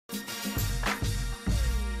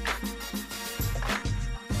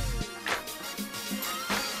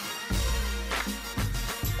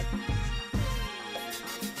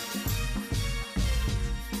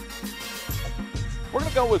We're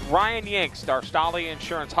going to go with Ryan Yingst, our Stolly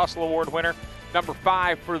Insurance Hustle Award winner. Number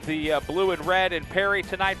 5 for the blue and red. And Perry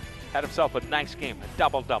tonight had himself a nice game, a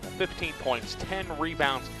double-double, 15 points, 10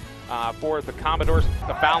 rebounds for the Commodores.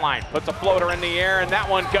 The foul line puts a floater in the air, and that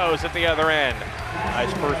one goes at the other end.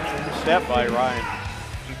 Nice first step by Ryan.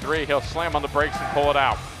 And 3, he'll slam on the brakes and pull it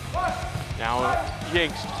out. Now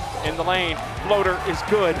Yingst in the lane, floater is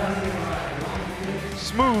good.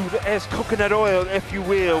 Smooth as coconut oil, if you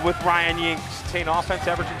will, with Ryan Yingst. In offense,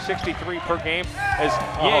 averaging 63 per game as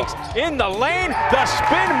Yingst in the lane, the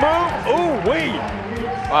spin move, ooh-wee.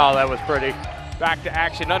 Wow, that was pretty. Back to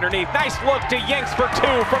action underneath. Nice look to Yingst for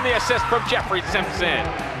 2 from the assist from Jeffrey Simpson.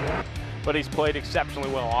 But he's played exceptionally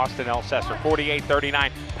well. Austin Elsesser,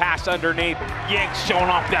 48-39. Pass underneath. Yingst showing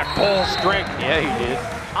off that bull strength. Yeah, he did.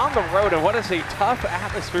 On the road, and what is a tough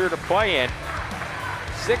atmosphere to play in.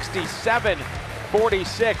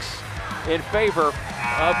 67-46 in favor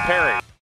of Perry.